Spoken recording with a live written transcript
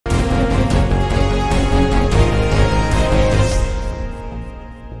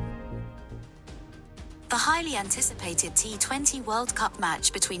anticipated T20 World Cup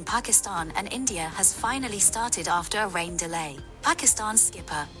match between Pakistan and India has finally started after a rain delay. Pakistan's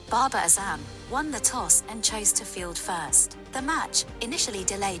skipper, Babar Azam, won the toss and chose to field first. The match, initially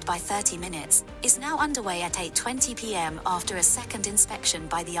delayed by 30 minutes, is now underway at 8:20 p.m. after a second inspection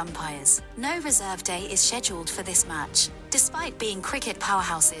by the umpires. No reserve day is scheduled for this match. Despite being cricket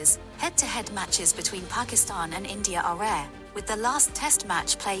powerhouses, head-to-head matches between Pakistan and India are rare, with the last test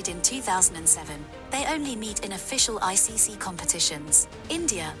match played in 2007. They only meet in official ICC competitions.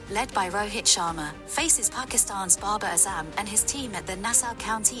 India, led by Rohit Sharma, faces Pakistan's Babar Azam and his team at the Nassau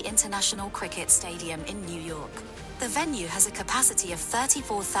County International Cricket Stadium in New York. The venue has a capacity of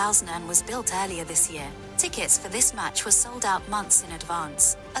 34,000 and was built earlier this year. Tickets for this match were sold out months in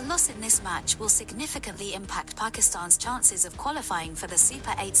advance. A loss in this match will significantly impact Pakistan's chances of qualifying for the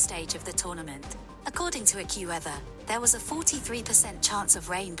Super 8 stage of the tournament. According to 𝐒𝐭𝐲𝐬, there was a 43% chance of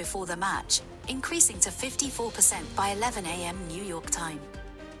rain before the match, increasing to 54% by 11 a.m. New York time.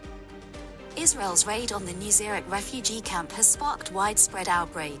 Israel's raid on the 𝐄𝐧𝐬𝐡'𝐬 refugee camp has sparked widespread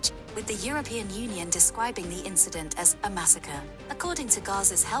outrage, with the European Union describing the incident as a massacre. According to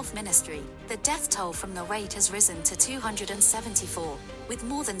Gaza's health ministry, the death toll from the raid has risen to 274, with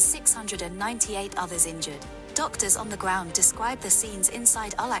more than 698 others injured. Doctors on the ground describe the scenes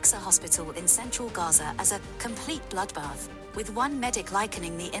inside Al-Aqsa Hospital in central Gaza as a complete bloodbath, with one medic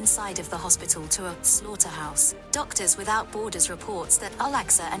likening the inside of the hospital to a slaughterhouse. Doctors Without Borders reports that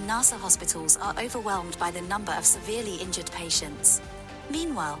Al-Aqsa and Nasser hospitals are overwhelmed by the number of severely injured patients.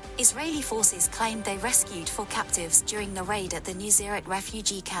 Meanwhile, Israeli forces claimed they rescued 4 captives during the raid at the 𝐄𝐧𝐬𝐡'𝐬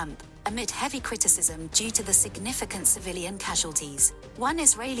refugee camp, amid heavy criticism due to the significant civilian casualties. One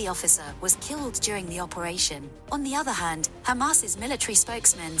Israeli officer was killed during the operation. On the other hand, Hamas's military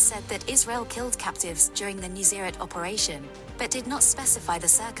spokesman said that Israel killed captives during the 𝐄𝐧𝐬𝐡'𝐬 operation, but did not specify the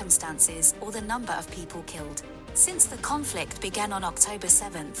circumstances or the number of people killed. Since the conflict began on October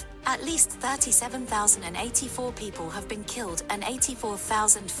 7th, at least 37,084 people have been killed and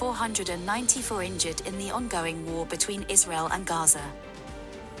 84,494 injured in the ongoing war between Israel and Gaza.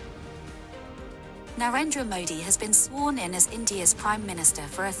 Narendra Modi has been sworn in as India's Prime Minister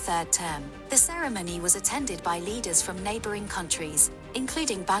for a 3rd term. The ceremony was attended by leaders from neighboring countries,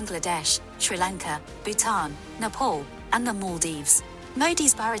 including Bangladesh, Sri Lanka, Bhutan, Nepal, and the Maldives.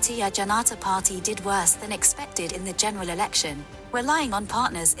 Modi's Bharatiya Janata Party did worse than expected in the general election, relying on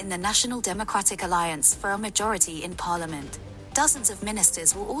partners in the National Democratic Alliance for a majority in parliament. Dozens of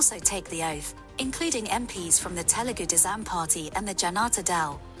ministers will also take the oath, including MPs from the Telugu Desam Party and the Janata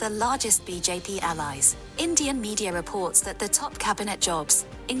Dal, the largest BJP allies. Indian media reports that the top cabinet jobs,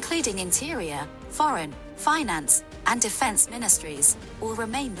 including Interior, Foreign, Finance, and Defence ministries, will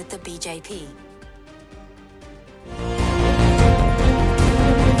remain with the BJP.